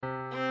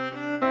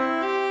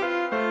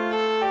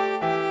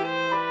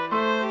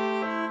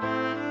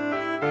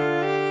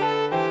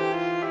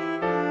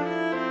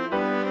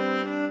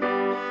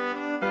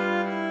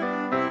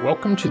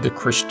Welcome to the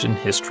Christian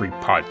History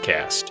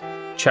Podcast,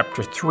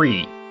 Chapter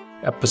 3,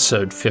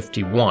 Episode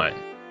 51.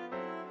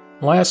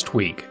 Last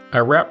week, I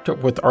wrapped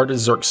up with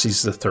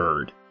Artaxerxes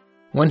III,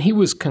 when he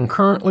was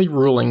concurrently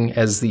ruling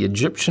as the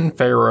Egyptian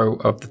pharaoh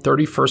of the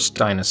 31st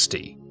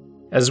dynasty,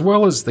 as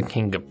well as the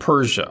king of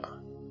Persia.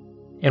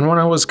 And when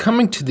I was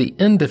coming to the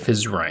end of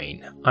his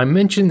reign, I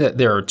mentioned that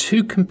there are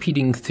two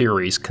competing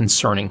theories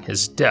concerning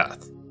his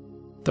death.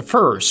 The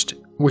first,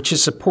 which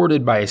is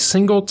supported by a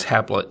single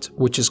tablet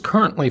which is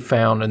currently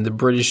found in the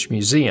British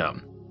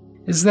Museum,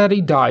 is that he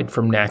died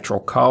from natural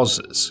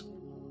causes.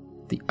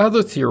 The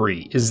other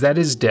theory is that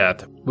his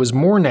death was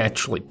more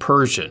naturally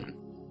Persian,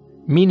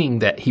 meaning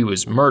that he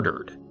was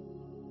murdered.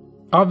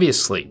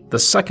 Obviously, the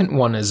second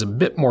one is a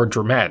bit more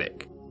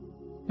dramatic,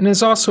 and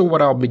is also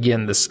what I'll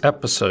begin this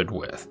episode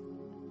with.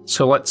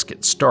 So let's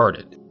get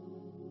started.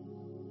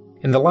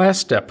 In the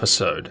last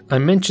episode, I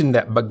mentioned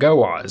that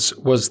Bagoas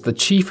was the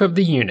chief of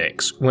the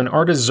eunuchs when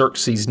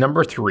Artaxerxes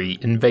III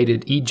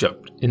invaded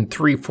Egypt in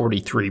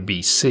 343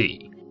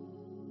 BC.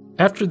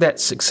 After that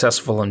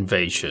successful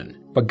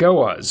invasion,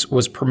 Bagoas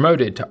was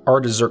promoted to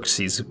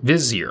Artaxerxes'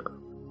 vizier.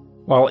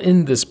 While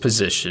in this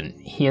position,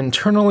 he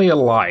internally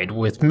allied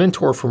with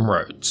Mentor from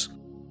Rhodes.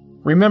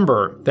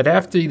 Remember that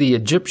after the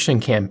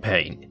Egyptian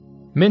campaign,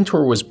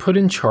 Mentor was put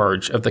in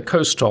charge of the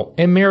coastal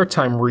and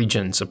maritime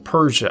regions of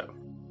Persia.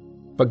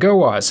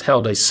 Bagoas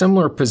held a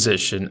similar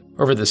position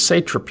over the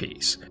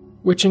satrapies,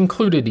 which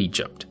included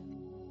Egypt.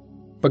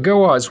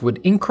 Bagoas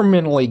would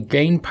incrementally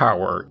gain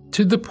power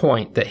to the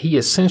point that he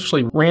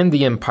essentially ran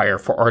the empire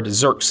for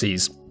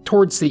Artaxerxes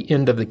towards the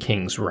end of the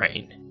king's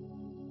reign.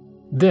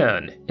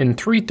 Then, in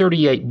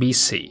 338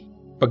 BC,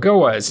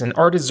 Bagoas and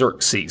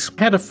Artaxerxes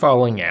had a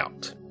falling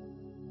out.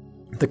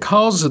 The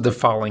cause of the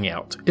falling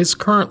out is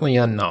currently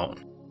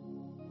unknown.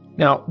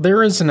 Now,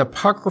 there is an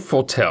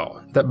apocryphal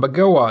tale that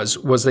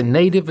Bagoas was a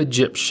native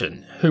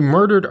Egyptian who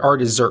murdered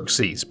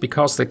Artaxerxes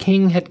because the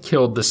king had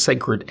killed the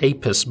sacred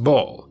Apis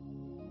bull.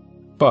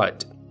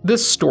 But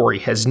this story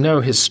has no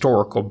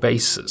historical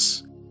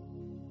basis.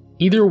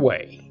 Either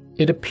way,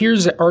 it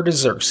appears that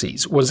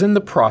Artaxerxes was in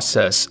the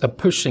process of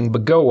pushing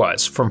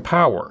Bagoas from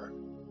power,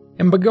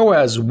 and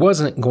Bagoas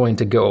wasn't going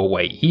to go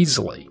away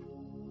easily.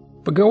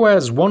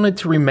 Bagoas wanted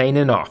to remain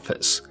in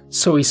office,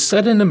 so he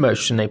set in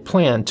motion a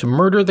plan to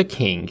murder the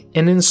king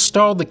and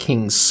install the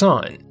king's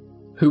son,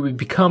 who would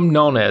become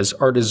known as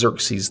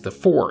Artaxerxes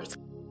IV,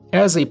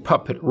 as a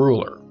puppet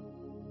ruler.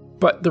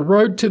 But the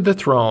road to the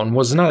throne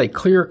was not a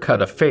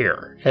clear-cut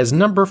affair, as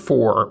number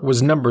 4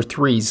 was number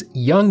 3's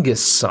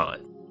youngest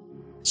son.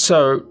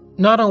 So,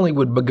 not only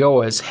would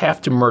Bagoas have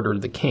to murder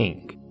the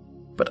king,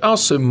 but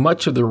also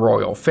much of the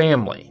royal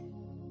family.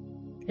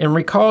 And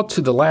recall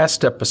to the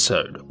last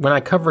episode when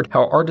I covered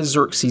how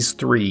Artaxerxes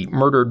III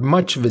murdered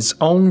much of his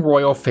own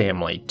royal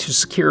family to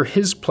secure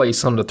his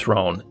place on the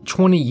throne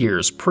 20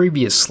 years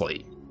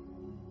previously.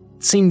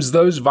 It seems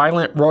those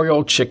violent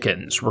royal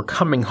chickens were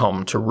coming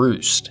home to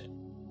roost.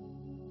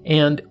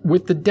 And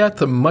with the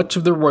death of much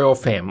of the royal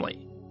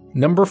family,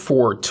 number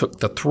 4 took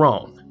the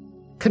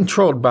throne,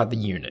 controlled by the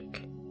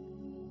eunuch.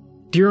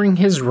 During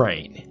his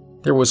reign,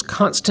 there was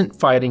constant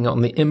fighting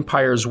on the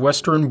empire's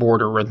western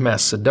border with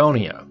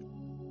Macedonia,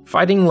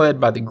 fighting led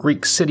by the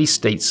Greek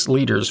city-states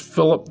leaders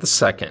Philip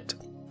II,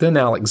 then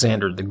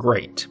Alexander the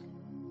Great,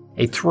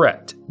 a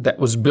threat that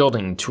was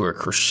building to a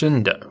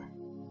crescendo.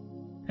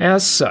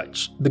 As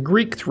such, the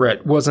Greek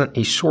threat wasn't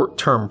a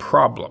short-term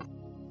problem.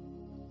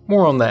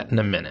 More on that in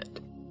a minute.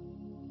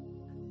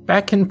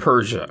 Back in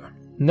Persia,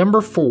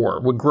 number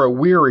 4 would grow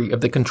weary of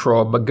the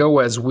control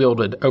Bagoas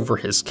wielded over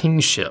his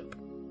kingship.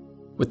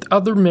 With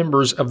other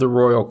members of the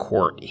royal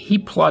court, he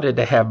plotted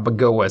to have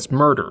Bagoas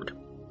murdered.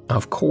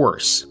 Of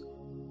course.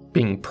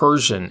 Being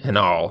Persian and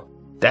all,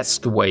 that's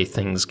the way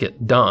things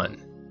get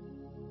done.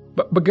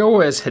 But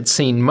Bagoas had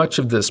seen much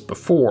of this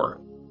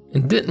before,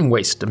 and didn't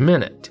waste a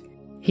minute.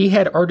 He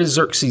had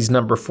Artaxerxes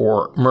number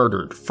 4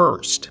 murdered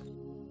first.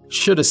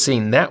 Should have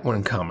seen that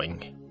one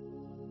coming.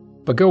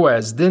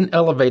 Bagoas then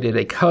elevated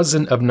a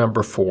cousin of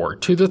number 4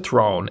 to the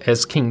throne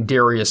as King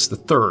Darius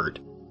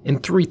III in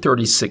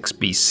 336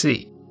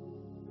 BC,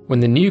 when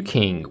the new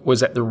king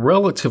was at the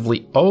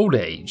relatively old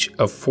age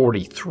of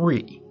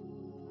 43.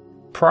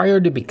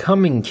 Prior to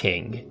becoming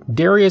king,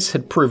 Darius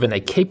had proven a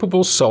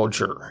capable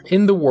soldier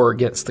in the war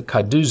against the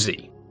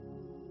Caduzi.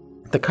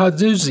 The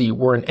Caduzi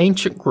were an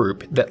ancient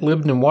group that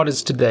lived in what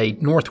is today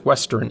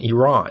northwestern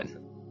Iran.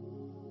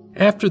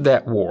 After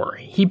that war,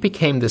 he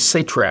became the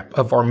satrap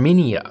of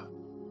Armenia,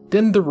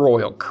 then the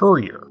royal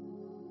courier.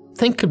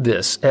 Think of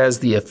this as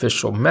the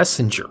official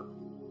messenger.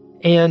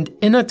 And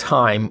in a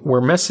time where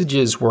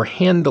messages were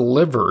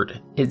hand-delivered,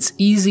 it's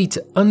easy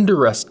to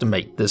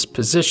underestimate this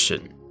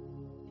position.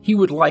 He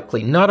would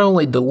likely not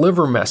only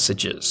deliver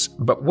messages,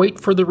 but wait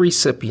for the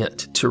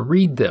recipient to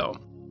read them.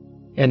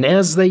 And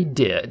as they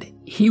did,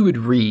 he would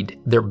read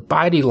their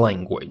body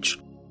language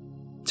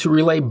to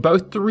relay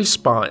both the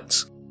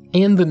response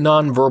and the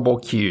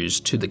nonverbal cues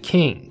to the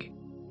king.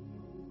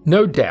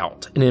 No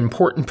doubt an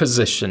important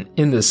position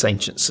in this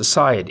ancient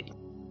society.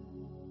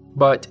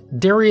 But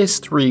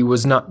Darius III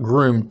was not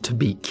groomed to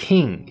be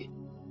king,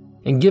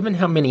 and given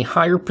how many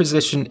higher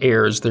positioned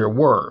heirs there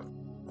were,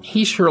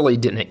 he surely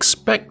didn't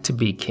expect to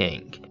be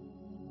king,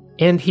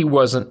 and he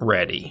wasn't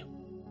ready.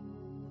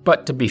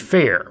 But to be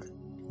fair,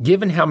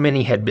 given how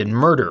many had been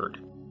murdered,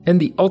 and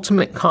the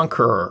ultimate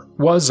conqueror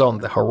was on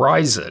the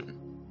horizon,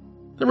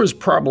 there was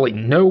probably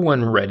no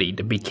one ready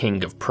to be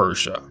king of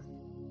Persia.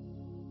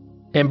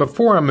 And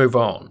before I move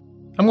on,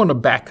 I'm going to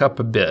back up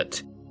a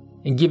bit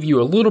and give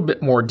you a little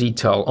bit more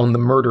detail on the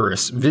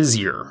murderous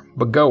vizier,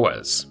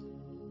 Bagoas.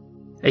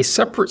 A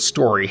separate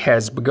story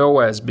has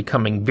Bagoas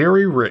becoming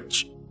very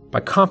rich by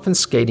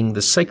confiscating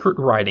the sacred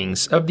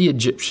writings of the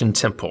Egyptian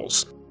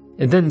temples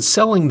and then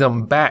selling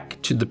them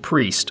back to the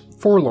priest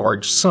for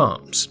large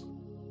sums.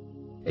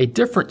 A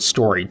different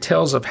story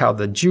tells of how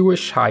the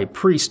Jewish high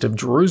priest of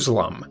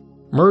Jerusalem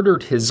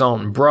murdered his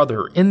own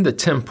brother in the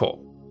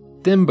temple.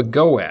 Then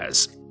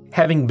Bagoas,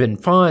 having been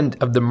fond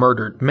of the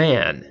murdered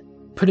man,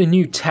 put a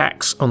new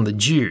tax on the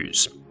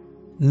Jews.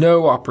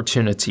 No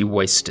opportunity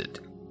wasted.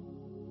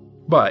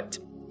 But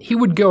he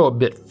would go a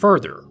bit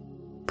further,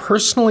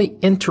 personally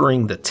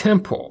entering the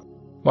temple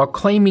while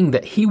claiming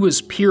that he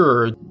was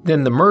purer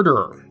than the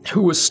murderer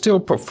who was still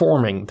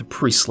performing the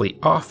priestly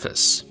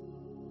office.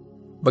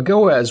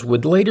 Bagoas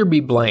would later be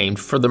blamed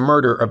for the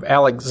murder of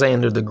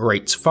Alexander the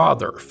Great's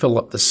father,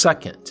 Philip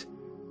II,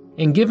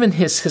 and given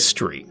his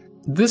history,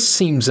 this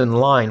seems in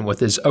line with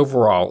his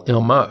overall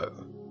MO.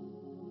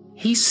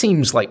 He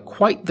seems like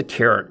quite the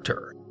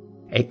character,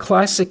 a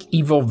classic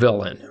evil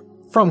villain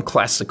from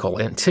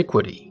classical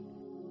antiquity.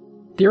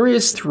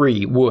 Darius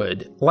III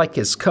would, like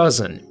his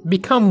cousin,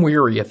 become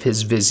weary of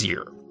his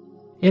vizier,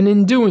 and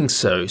in doing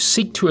so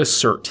seek to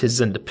assert his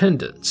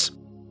independence.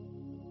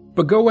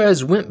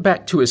 Bagoas went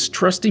back to his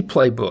trusty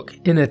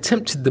playbook and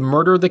attempted to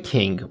murder the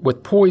king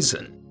with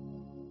poison.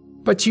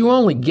 But you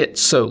only get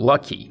so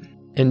lucky,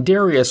 and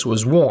Darius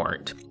was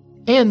warned,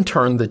 and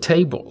turned the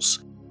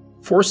tables,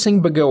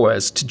 forcing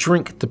Bagoas to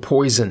drink the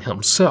poison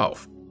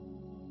himself.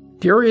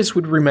 Darius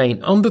would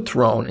remain on the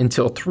throne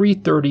until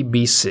 330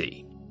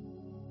 BC.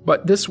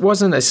 But this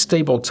wasn't a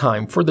stable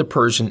time for the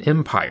Persian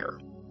Empire,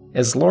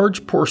 as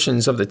large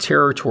portions of the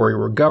territory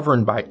were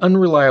governed by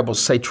unreliable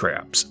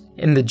satraps,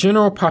 and the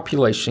general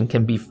population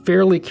can be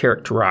fairly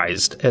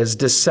characterized as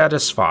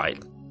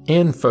dissatisfied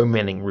and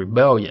fomenting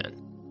rebellion.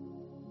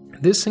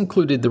 This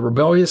included the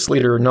rebellious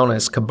leader known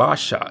as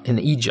Kabasha in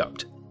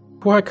Egypt,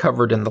 who I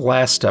covered in the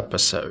last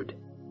episode.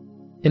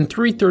 In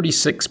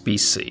 336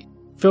 BC,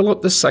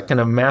 Philip II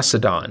of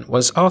Macedon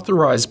was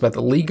authorized by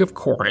the League of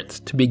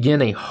Corinth to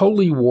begin a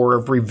holy war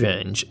of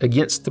revenge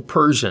against the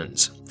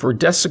Persians for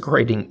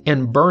desecrating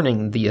and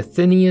burning the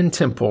Athenian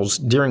temples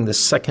during the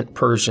Second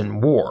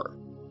Persian War,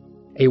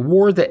 a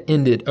war that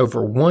ended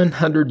over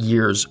 100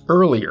 years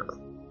earlier.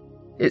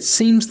 It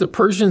seems the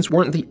Persians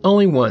weren't the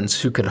only ones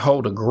who could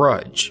hold a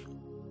grudge.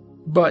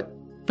 But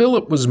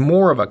Philip was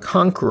more of a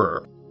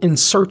conqueror in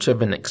search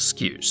of an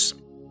excuse,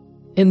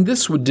 and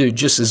this would do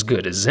just as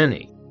good as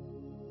any.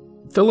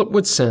 Philip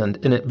would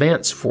send an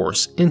advance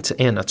force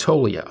into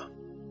Anatolia.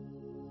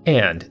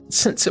 And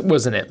since it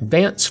was an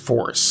advance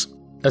force,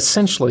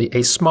 essentially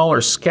a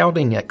smaller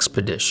scouting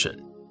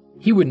expedition,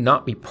 he would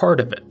not be part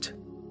of it.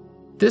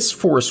 This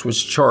force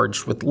was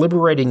charged with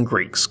liberating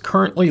Greeks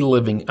currently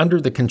living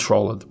under the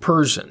control of the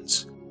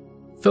Persians.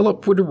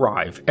 Philip would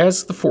arrive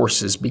as the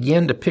forces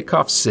began to pick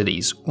off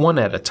cities one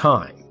at a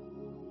time.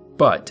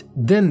 But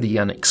then the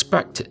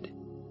unexpected.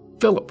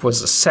 Philip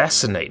was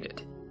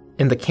assassinated,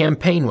 and the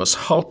campaign was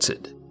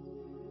halted.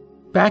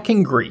 Back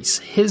in Greece,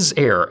 his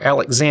heir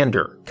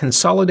Alexander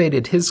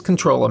consolidated his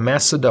control of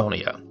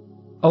Macedonia,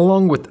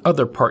 along with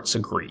other parts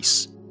of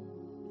Greece.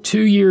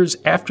 2 years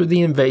after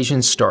the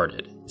invasion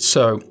started,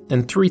 so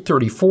in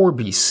 334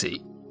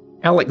 BC,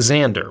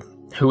 Alexander,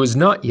 who was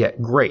not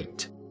yet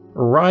great,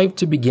 arrived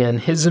to begin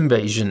his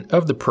invasion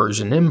of the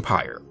Persian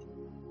Empire.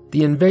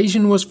 The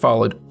invasion was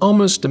followed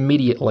almost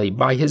immediately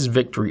by his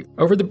victory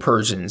over the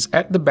Persians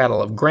at the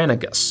Battle of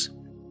Granagus.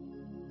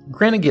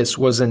 Granagus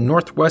was in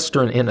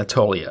northwestern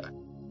Anatolia,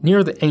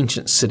 near the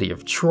ancient city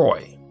of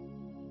Troy.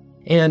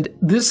 And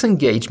this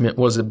engagement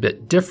was a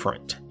bit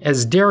different,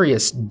 as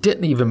Darius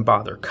didn't even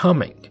bother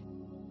coming.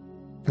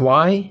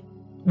 Why?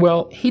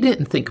 Well, he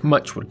didn't think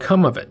much would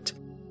come of it.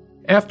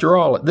 After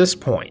all, at this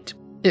point,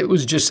 it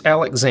was just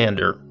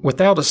Alexander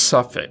without a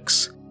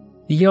suffix,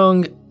 the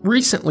young,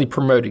 recently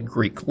promoted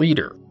Greek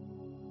leader.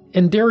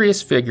 And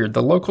Darius figured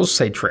the local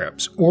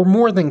satraps were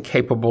more than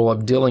capable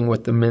of dealing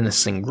with the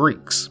menacing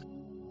Greeks.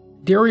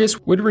 Darius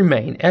would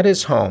remain at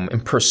his home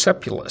in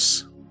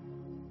Persepolis.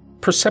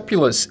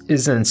 Persepolis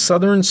is in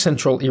southern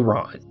central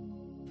Iran,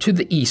 to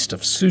the east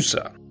of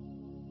Susa.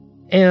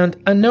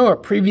 And I know I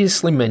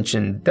previously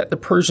mentioned that the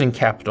Persian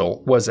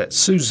capital was at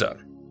Susa,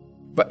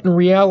 but in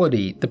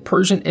reality the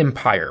Persian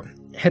Empire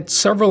had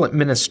several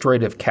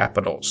administrative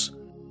capitals.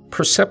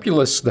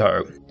 Persepolis,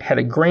 though, had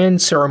a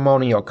grand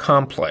ceremonial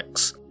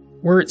complex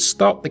where it's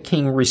thought the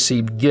king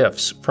received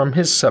gifts from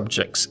his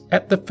subjects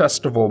at the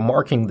festival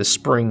marking the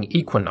spring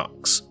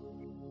equinox.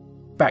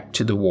 Back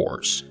to the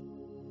wars.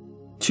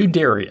 To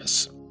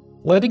Darius,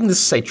 letting the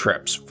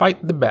satraps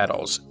fight the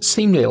battles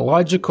seemed a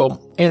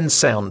logical and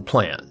sound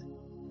plan.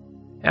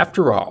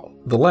 After all,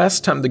 the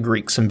last time the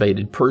Greeks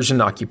invaded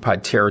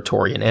Persian-occupied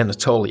territory in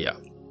Anatolia,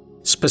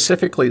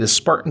 specifically the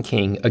Spartan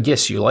king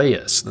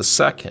Agesilaus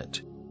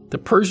II, the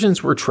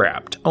Persians were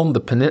trapped on the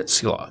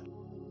peninsula.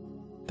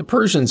 The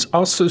Persians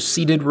also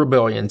seeded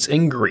rebellions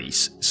in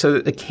Greece so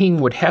that the king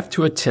would have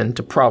to attend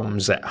to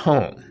problems at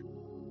home.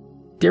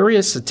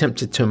 Darius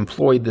attempted to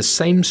employ the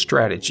same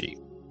strategy,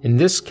 in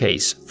this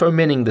case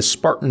fomenting the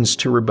Spartans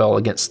to rebel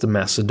against the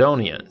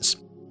Macedonians.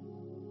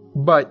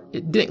 But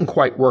it didn't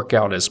quite work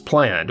out as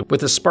planned, with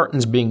the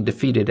Spartans being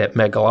defeated at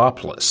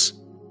Megalopolis.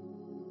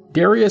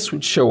 Darius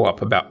would show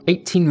up about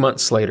 18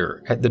 months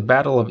later at the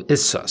Battle of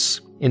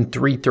Issus in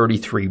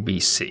 333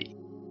 BC.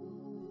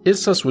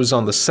 Issus was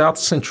on the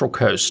south-central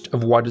coast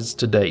of what is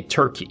today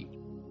Turkey,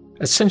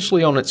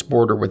 essentially on its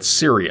border with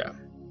Syria,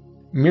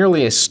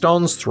 merely a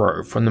stone's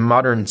throw from the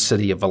modern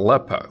city of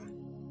Aleppo.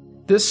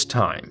 This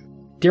time,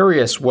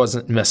 Darius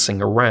wasn't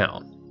messing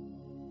around.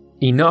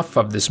 Enough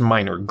of this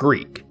minor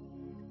Greek.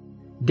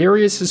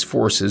 Darius's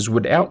forces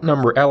would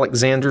outnumber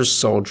Alexander's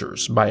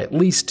soldiers by at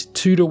least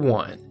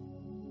 2-1.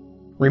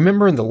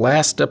 Remember in the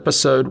last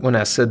episode when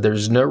I said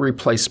there's no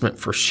replacement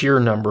for sheer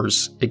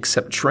numbers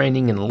except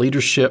training and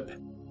leadership?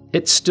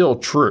 It's still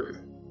true.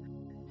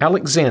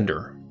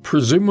 Alexander,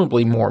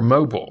 presumably more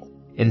mobile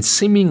and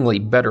seemingly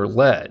better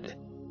led,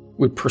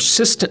 would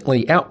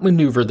persistently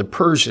outmaneuver the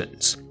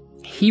Persians.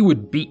 He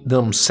would beat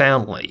them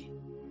soundly,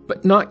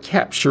 but not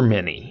capture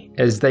many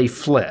as they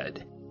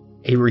fled,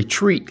 a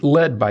retreat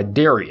led by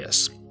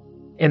Darius,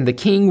 and the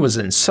king was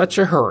in such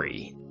a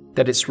hurry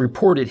that it's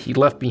reported he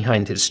left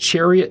behind his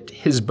chariot,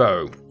 his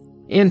bow,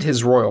 and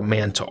his royal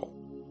mantle,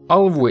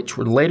 all of which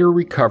were later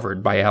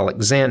recovered by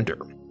Alexander.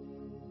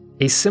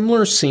 A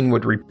similar scene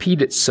would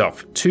repeat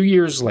itself 2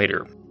 years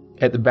later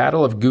at the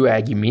Battle of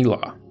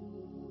Guagimila.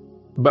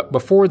 But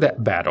before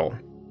that battle,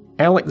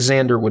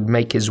 Alexander would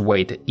make his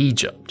way to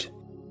Egypt.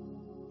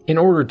 In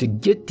order to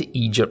get to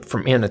Egypt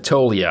from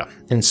Anatolia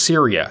and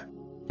Syria,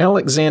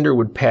 Alexander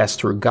would pass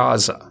through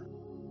Gaza,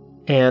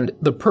 and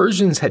the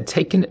Persians had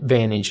taken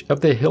advantage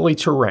of the hilly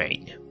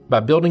terrain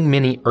by building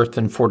many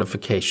earthen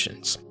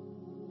fortifications.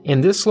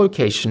 And this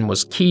location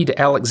was key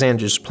to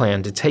Alexander's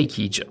plan to take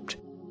Egypt.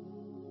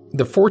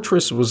 The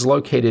fortress was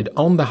located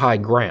on the high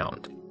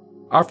ground,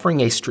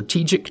 offering a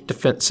strategic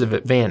defensive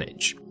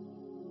advantage.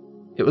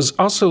 It was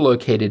also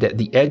located at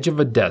the edge of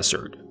a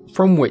desert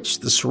from which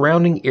the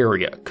surrounding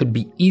area could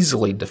be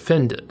easily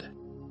defended.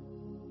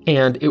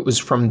 And it was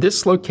from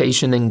this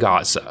location in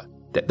Gaza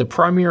that the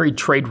primary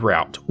trade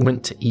route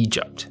went to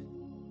Egypt.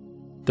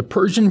 The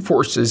Persian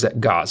forces at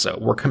Gaza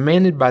were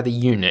commanded by the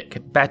eunuch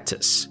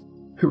Battus,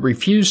 who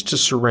refused to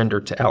surrender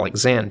to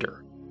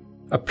Alexander.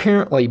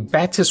 Apparently,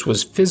 Battus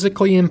was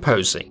physically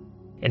imposing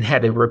and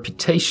had a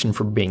reputation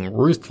for being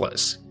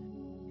ruthless.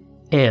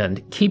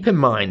 And keep in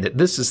mind that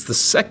this is the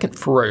second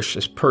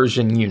ferocious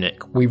Persian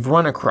eunuch we've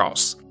run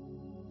across.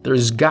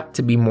 There's got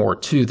to be more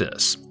to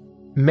this.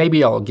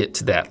 Maybe I'll get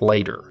to that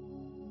later.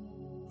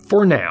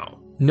 For now,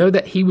 know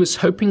that he was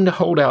hoping to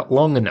hold out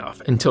long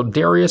enough until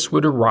Darius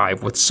would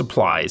arrive with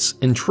supplies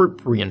and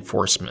troop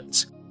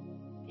reinforcements.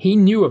 He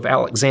knew of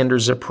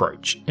Alexander's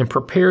approach and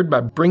prepared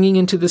by bringing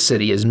into the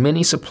city as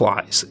many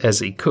supplies as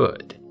he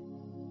could.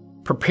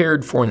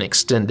 Prepared for an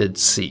extended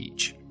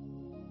siege.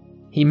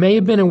 He may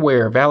have been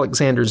aware of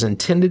Alexander's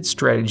intended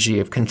strategy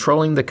of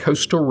controlling the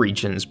coastal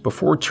regions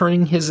before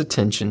turning his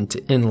attention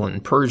to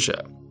inland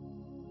Persia.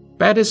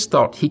 Battus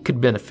thought he could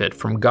benefit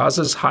from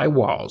Gaza's high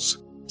walls,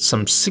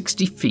 some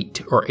 60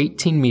 feet or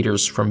 18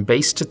 meters from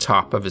base to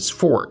top of its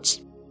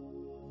forts.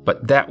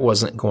 But that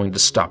wasn't going to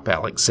stop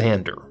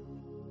Alexander.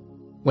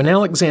 When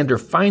Alexander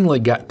finally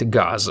got to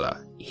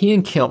Gaza, he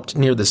encamped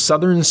near the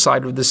southern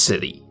side of the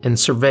city and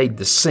surveyed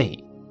the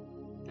scene.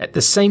 At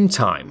the same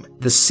time,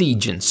 the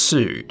siege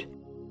ensued.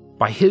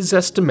 By his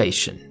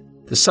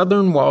estimation, the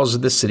southern walls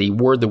of the city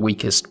were the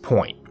weakest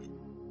point.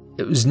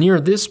 It was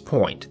near this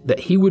point that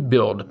he would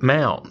build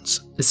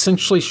mounds,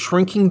 essentially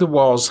shrinking the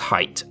wall's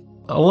height,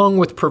 along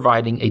with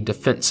providing a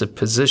defensive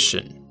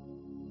position.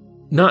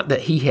 Not that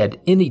he had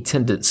any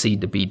tendency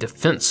to be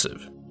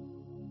defensive.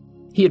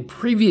 He had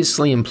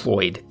previously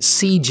employed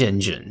siege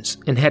engines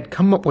and had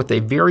come up with a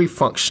very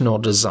functional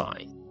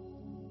design.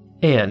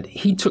 And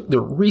he took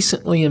the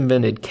recently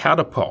invented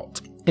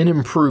catapult and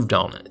improved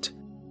on it,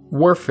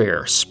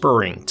 warfare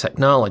spurring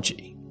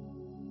technology.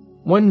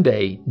 One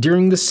day,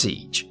 during the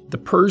siege, the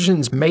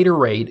Persians made a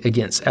raid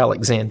against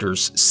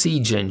Alexander's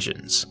siege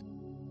engines.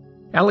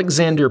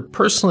 Alexander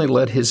personally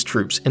led his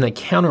troops in a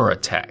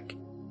counterattack,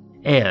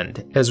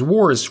 and as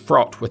war is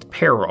fraught with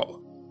peril,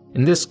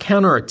 in this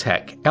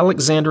counterattack,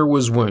 Alexander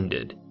was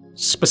wounded.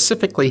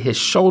 Specifically, his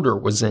shoulder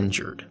was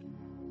injured.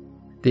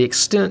 The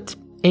extent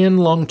and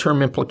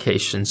long-term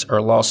implications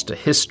are lost to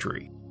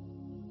history.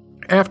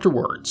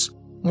 Afterwards,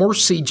 more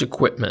siege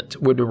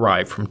equipment would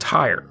arrive from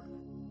Tyre.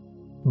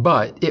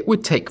 But it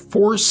would take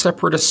 4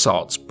 separate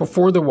assaults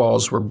before the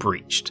walls were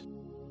breached.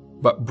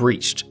 But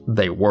breached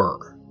they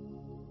were.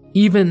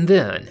 Even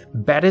then,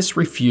 Battus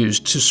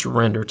refused to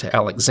surrender to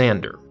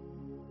Alexander.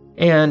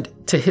 And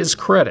to his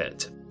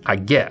credit, I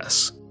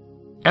guess,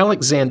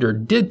 Alexander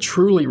did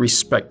truly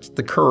respect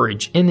the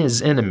courage in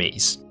his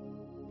enemies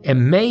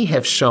and may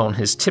have shown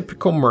his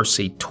typical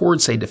mercy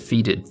towards a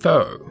defeated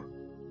foe,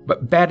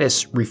 but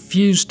Battus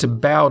refused to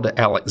bow to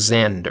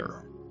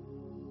Alexander.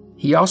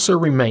 He also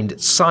remained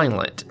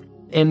silent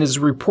and is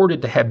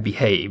reported to have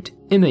behaved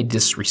in a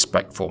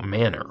disrespectful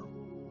manner.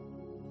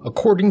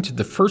 According to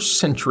the 1st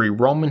century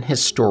Roman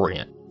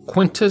historian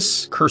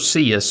Quintus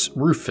Curtius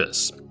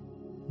Rufus,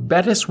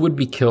 Battus would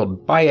be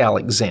killed by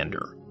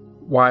Alexander,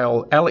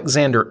 while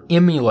Alexander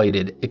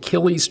emulated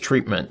Achilles'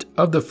 treatment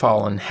of the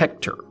fallen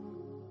Hector.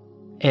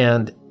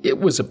 And it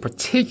was a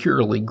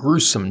particularly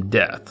gruesome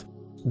death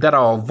that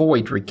I'll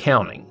avoid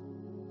recounting,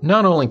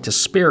 not only to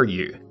spare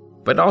you,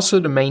 but also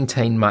to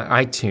maintain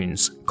my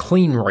iTunes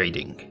clean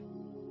rating.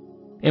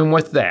 And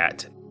with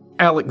that,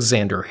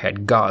 Alexander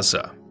had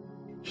Gaza.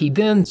 He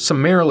then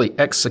summarily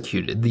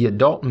executed the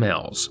adult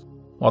males,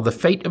 while the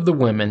fate of the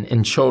women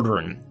and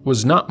children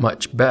was not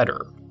much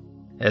better,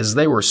 as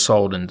they were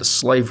sold into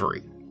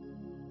slavery.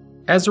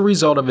 As a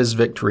result of his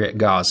victory at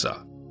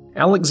Gaza,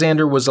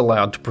 Alexander was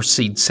allowed to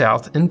proceed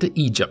south into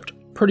Egypt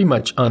pretty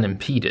much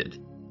unimpeded.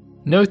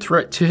 No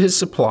threat to his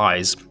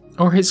supplies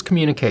or his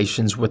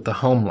communications with the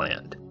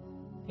homeland.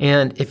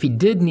 And if he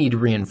did need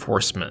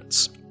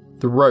reinforcements,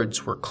 the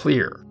roads were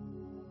clear.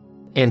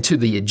 And to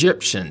the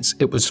Egyptians,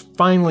 it was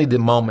finally the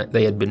moment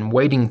they had been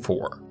waiting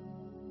for.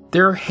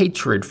 Their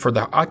hatred for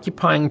the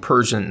occupying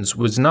Persians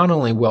was not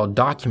only well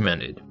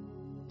documented,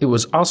 it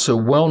was also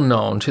well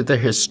known to their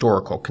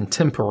historical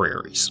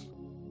contemporaries.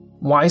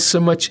 Why so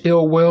much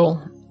ill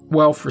will?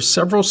 Well, for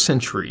several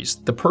centuries,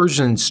 the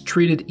Persians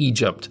treated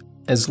Egypt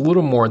as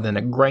little more than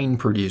a grain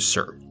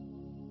producer.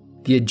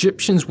 The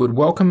Egyptians would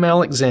welcome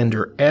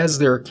Alexander as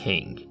their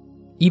king,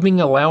 even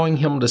allowing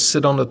him to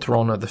sit on the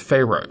throne of the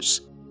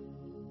pharaohs.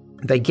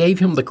 They gave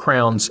him the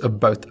crowns of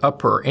both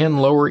Upper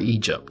and Lower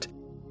Egypt,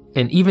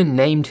 and even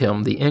named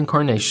him the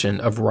incarnation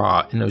of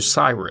Ra and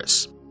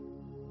Osiris.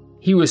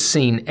 He was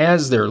seen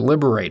as their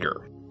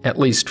liberator, at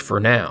least for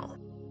now.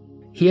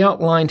 He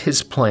outlined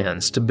his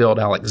plans to build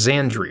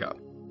Alexandria,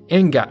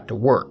 and got to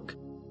work.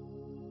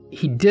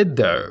 He did,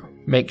 though,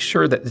 make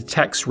sure that the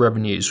tax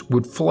revenues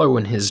would flow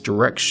in his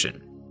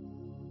direction.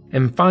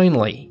 And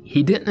finally,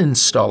 he didn't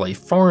install a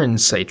foreign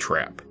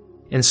satrap,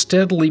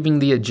 instead leaving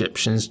the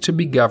Egyptians to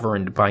be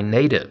governed by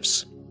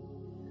natives.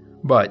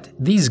 But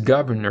these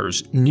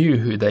governors knew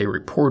who they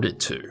reported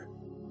to.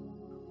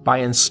 By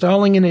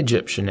installing an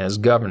Egyptian as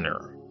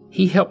governor,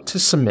 he helped to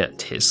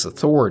cement his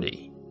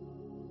authority.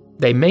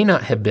 They may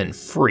not have been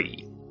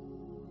free,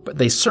 but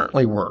they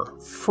certainly were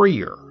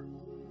freer.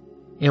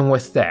 And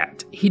with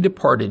that, he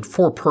departed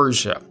for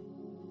Persia,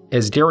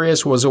 as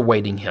Darius was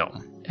awaiting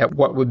him at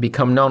what would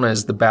become known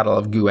as the Battle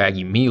of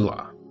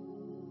Guagumila.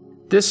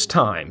 This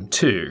time,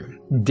 too,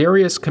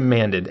 Darius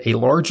commanded a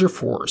larger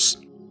force,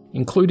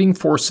 including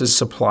forces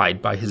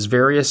supplied by his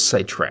various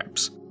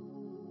satraps,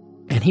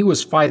 and he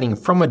was fighting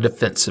from a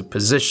defensive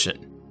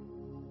position.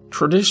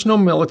 Traditional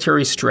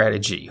military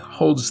strategy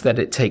holds that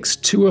it takes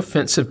 2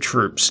 offensive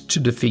troops to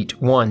defeat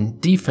 1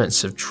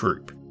 defensive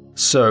troop,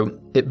 so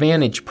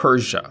advantage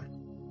Persia.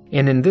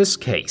 And in this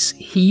case,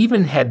 he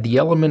even had the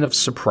element of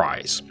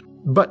surprise,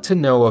 but to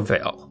no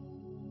avail.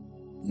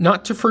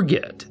 Not to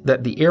forget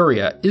that the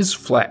area is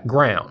flat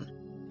ground,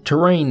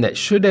 terrain that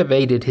should have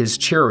aided his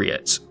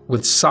chariots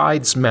with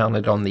scythes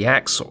mounted on the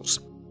axles.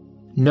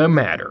 No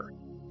matter,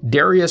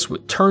 Darius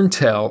would turn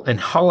tail and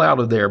haul out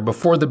of there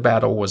before the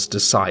battle was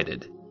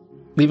decided,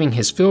 leaving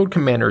his field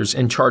commanders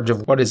in charge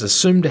of what is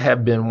assumed to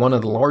have been one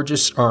of the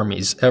largest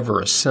armies ever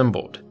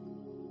assembled.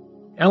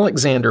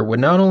 Alexander would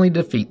not only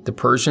defeat the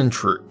Persian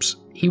troops,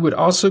 he would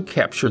also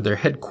capture their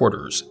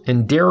headquarters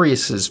and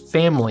Darius's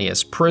family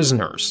as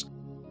prisoners.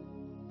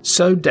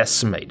 So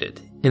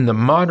decimated, in the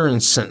modern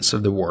sense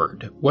of the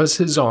word, was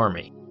his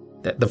army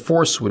that the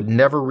force would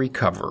never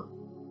recover.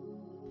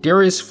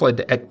 Darius fled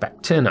to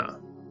Ecbatana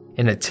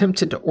and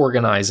attempted to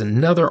organize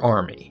another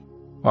army,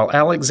 while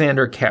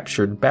Alexander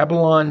captured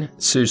Babylon,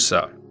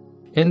 Susa,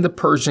 and the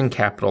Persian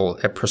capital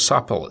at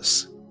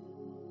Persepolis.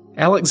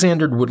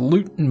 Alexander would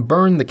loot and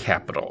burn the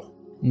capital,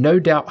 no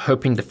doubt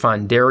hoping to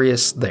find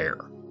Darius there.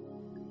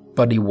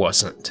 But he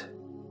wasn't.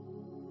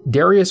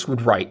 Darius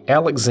would write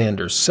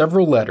Alexander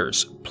several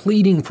letters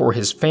pleading for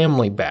his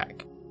family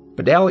back,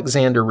 but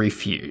Alexander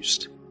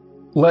refused.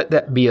 Let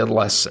that be a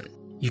lesson.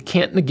 You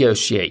can't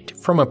negotiate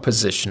from a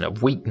position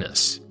of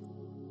weakness.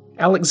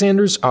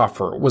 Alexander's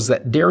offer was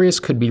that Darius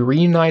could be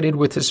reunited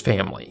with his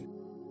family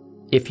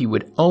if he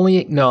would only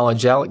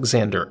acknowledge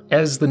Alexander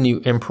as the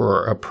new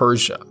emperor of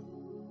Persia.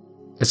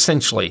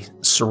 Essentially,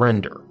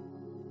 surrender.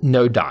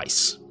 No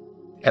dice.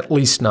 At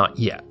least not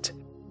yet.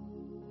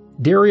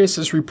 Darius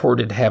is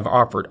reported to have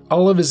offered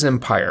all of his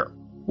empire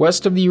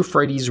west of the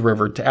Euphrates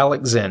River to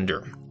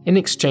Alexander in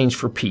exchange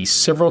for peace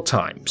several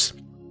times,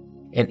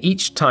 and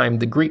each time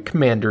the Greek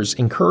commanders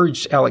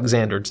encouraged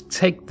Alexander to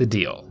take the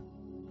deal,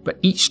 but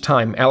each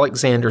time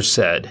Alexander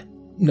said,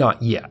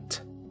 "Not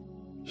yet."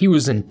 He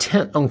was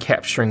intent on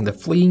capturing the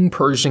fleeing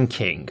Persian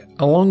king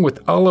along with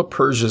all of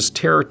Persia's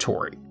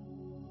territory.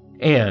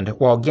 And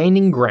while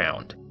gaining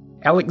ground,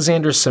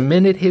 Alexander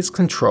cemented his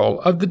control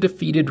of the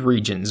defeated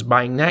regions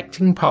by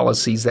enacting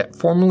policies that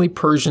formerly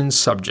Persian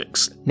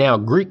subjects, now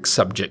Greek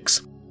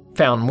subjects,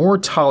 found more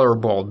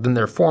tolerable than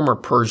their former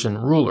Persian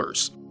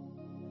rulers,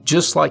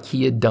 just like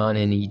he had done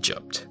in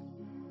Egypt.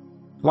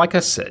 Like I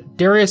said,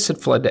 Darius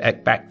had fled to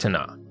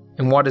Ecbatana,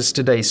 in what is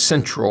today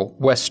central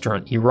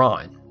western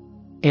Iran,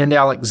 and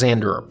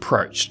Alexander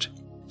approached,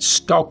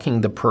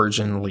 stalking the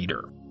Persian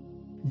leader.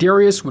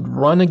 Darius would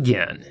run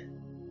again,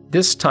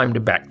 this time to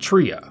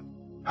Bactria,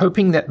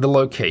 hoping that the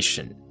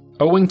location,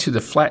 owing to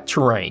the flat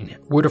terrain,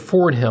 would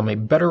afford him a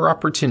better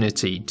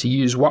opportunity to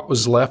use what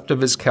was left of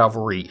his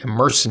cavalry and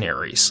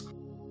mercenaries.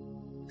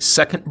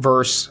 Second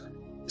verse,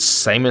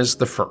 same as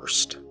the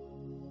first.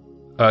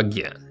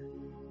 Again.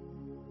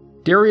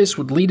 Darius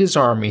would lead his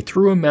army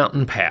through a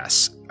mountain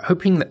pass,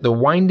 hoping that the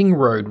winding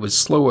road would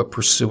slow a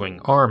pursuing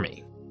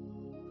army.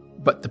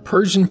 But the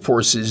Persian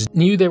forces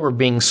knew they were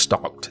being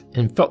stalked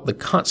and felt the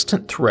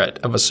constant threat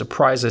of a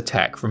surprise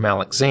attack from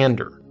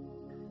Alexander.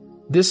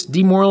 This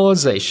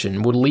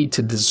demoralization would lead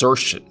to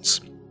desertions,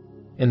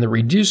 and the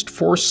reduced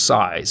force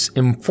size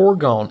and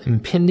foregone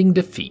impending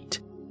defeat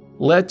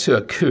led to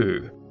a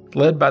coup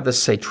led by the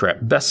satrap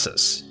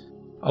Bessus,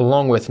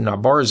 along with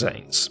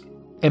Narbarzanes.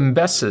 And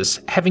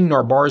Bessus, having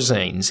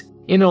Narbarzanes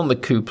in on the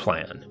coup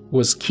plan,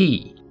 was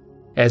key,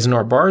 as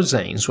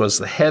Narbarzanes was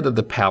the head of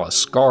the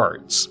palace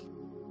guards.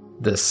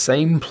 The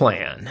same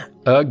plan,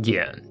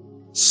 again,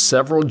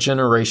 several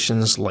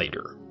generations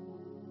later.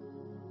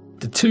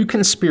 The two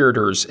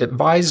conspirators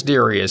advised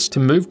Darius to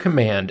move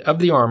command of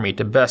the army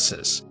to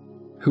Bessus,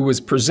 who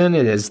was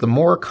presented as the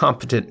more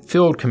competent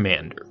field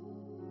commander.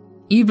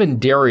 Even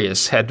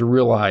Darius had to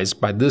realize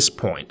by this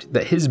point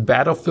that his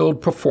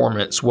battlefield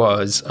performance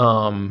was,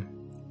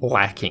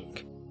 lacking,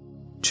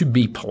 to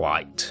be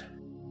polite.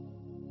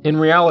 In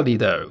reality,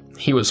 though,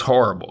 he was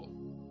horrible.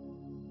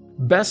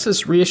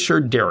 Bessus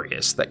reassured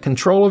Darius that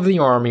control of the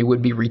army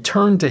would be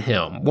returned to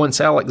him once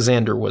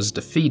Alexander was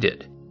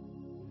defeated.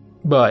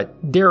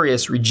 But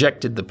Darius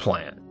rejected the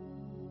plan,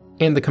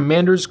 and the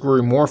commanders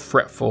grew more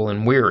fretful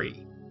and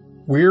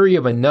weary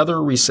of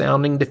another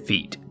resounding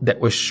defeat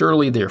that was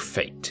surely their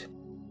fate.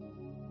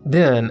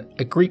 Then,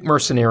 a Greek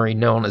mercenary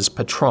known as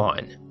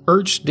Patron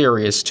urged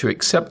Darius to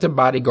accept a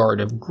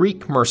bodyguard of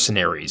Greek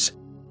mercenaries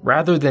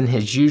rather than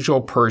his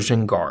usual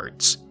Persian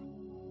guards.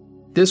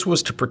 This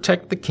was to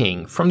protect the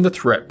king from the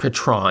threat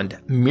Patron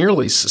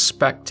merely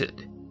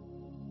suspected.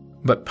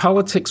 But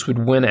politics would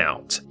win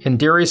out, and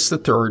Darius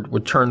III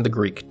would turn the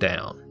Greek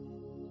down.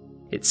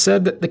 It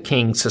said that the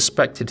king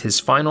suspected his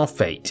final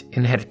fate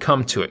and had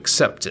come to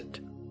accept it.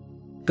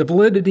 The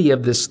validity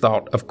of this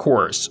thought, of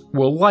course,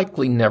 will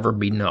likely never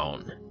be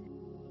known.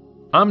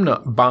 I'm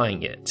not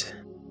buying it.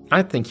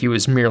 I think he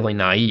was merely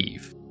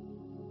naive.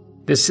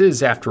 This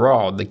is, after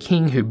all, the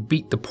king who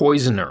beat the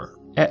poisoner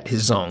at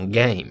his own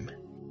game.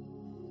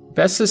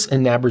 Bessus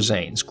and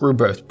Narbarzanes grew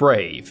both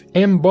brave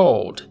and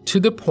bold to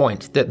the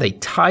point that they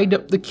tied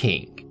up the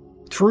king,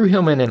 threw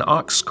him in an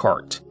ox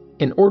cart,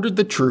 and ordered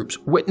the troops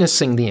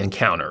witnessing the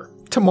encounter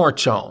to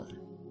march on.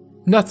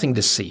 Nothing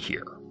to see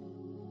here.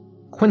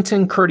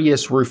 Quintus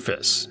Curtius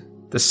Rufus,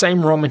 the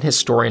same Roman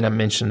historian I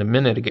mentioned a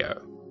minute ago,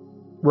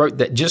 wrote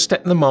that just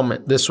at the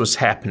moment this was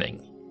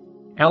happening,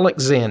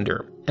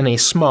 Alexander and a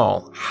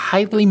small,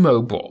 highly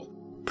mobile,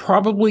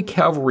 probably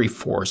cavalry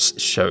force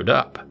showed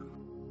up.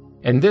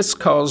 And this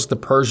caused the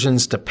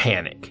Persians to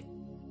panic.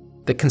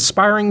 The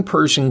conspiring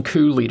Persian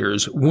coup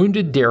leaders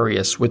wounded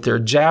Darius with their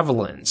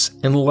javelins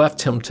and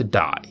left him to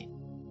die.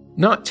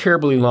 Not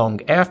terribly long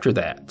after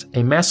that,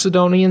 a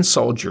Macedonian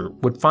soldier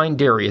would find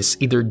Darius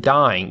either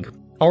dying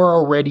or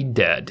already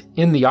dead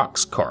in the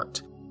ox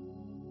cart.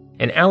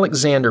 And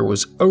Alexander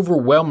was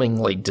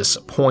overwhelmingly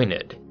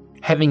disappointed,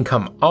 having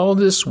come all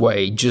this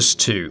way just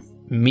to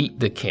meet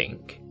the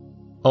king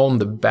on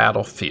the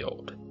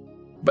battlefield.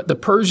 But the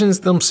Persians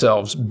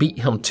themselves beat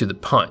him to the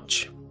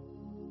punch.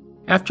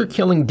 After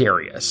killing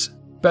Darius,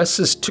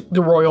 Bessus took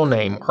the royal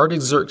name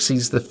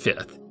Artaxerxes V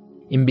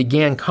and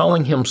began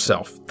calling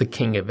himself the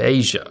King of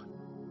Asia.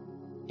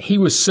 He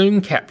was soon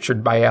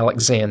captured by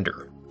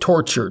Alexander,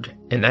 tortured,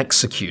 and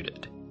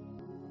executed.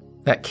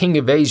 That King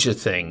of Asia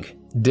thing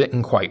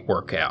didn't quite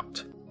work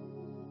out.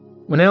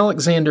 When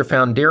Alexander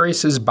found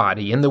Darius's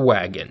body in the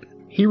wagon,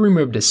 he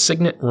removed a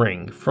signet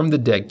ring from the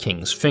dead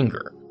king's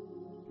finger.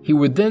 He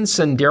would then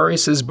send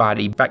Darius's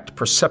body back to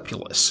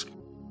Persepolis,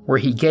 where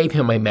he gave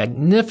him a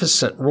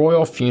magnificent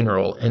royal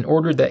funeral and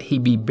ordered that he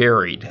be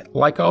buried,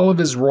 like all of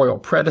his royal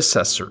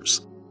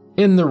predecessors,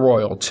 in the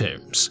royal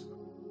tombs.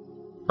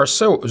 Or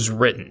so it was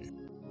written.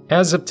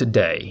 As of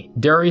today,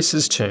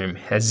 Darius's tomb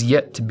has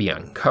yet to be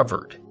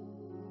uncovered.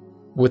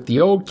 With the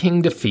old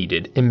king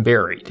defeated and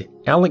buried,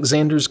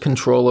 Alexander's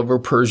control over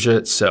Persia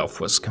itself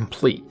was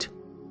complete.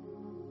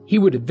 He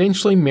would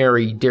eventually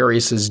marry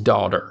Darius's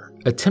daughter,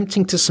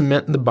 attempting to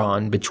cement the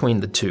bond between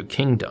the two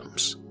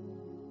kingdoms.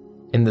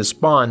 And this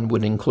bond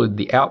would include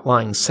the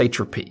outlying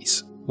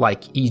satrapies,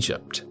 like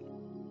Egypt.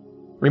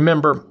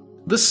 Remember,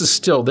 this is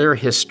still their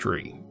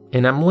history,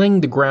 and I'm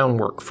laying the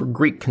groundwork for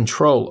Greek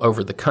control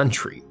over the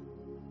country.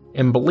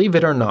 And believe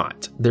it or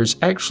not, there's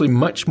actually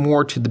much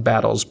more to the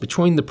battles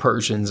between the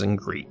Persians and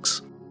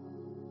Greeks.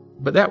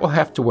 But that will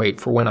have to wait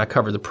for when I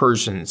cover the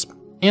Persians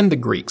and the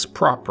Greeks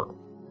proper.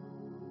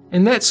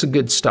 And that's a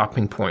good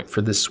stopping point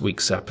for this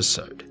week's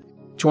episode.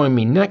 Join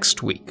me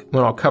next week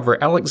when I'll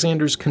cover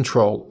Alexander's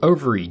control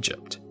over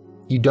Egypt.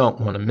 You don't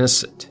want to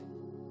miss it.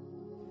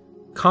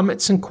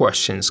 Comments and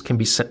questions can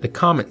be sent to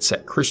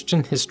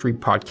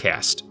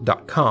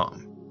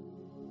comments@christianhistorypodcast.com.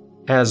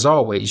 As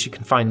always, you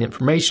can find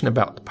information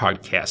about the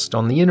podcast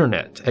on the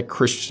internet at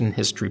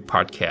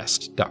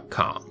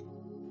christianhistorypodcast.com.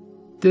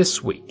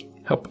 This week,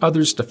 help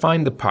others to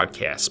find the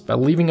podcast by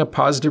leaving a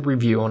positive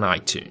review on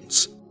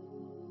iTunes.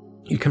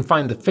 You can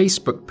find the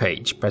Facebook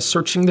page by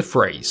searching the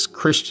phrase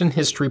Christian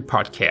History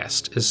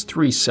Podcast as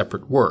 3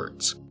 separate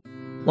words.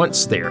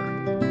 Once there,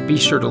 be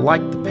sure to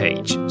like the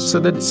page so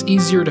that it's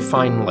easier to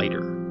find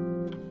later.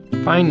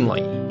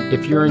 Finally,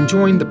 if you're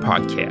enjoying the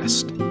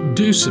podcast,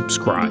 do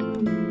subscribe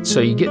so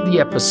you get the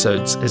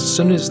episodes as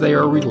soon as they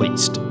are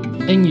released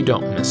and you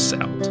don't miss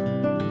out.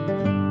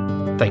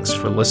 Thanks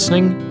for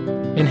listening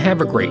and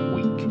have a great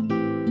week.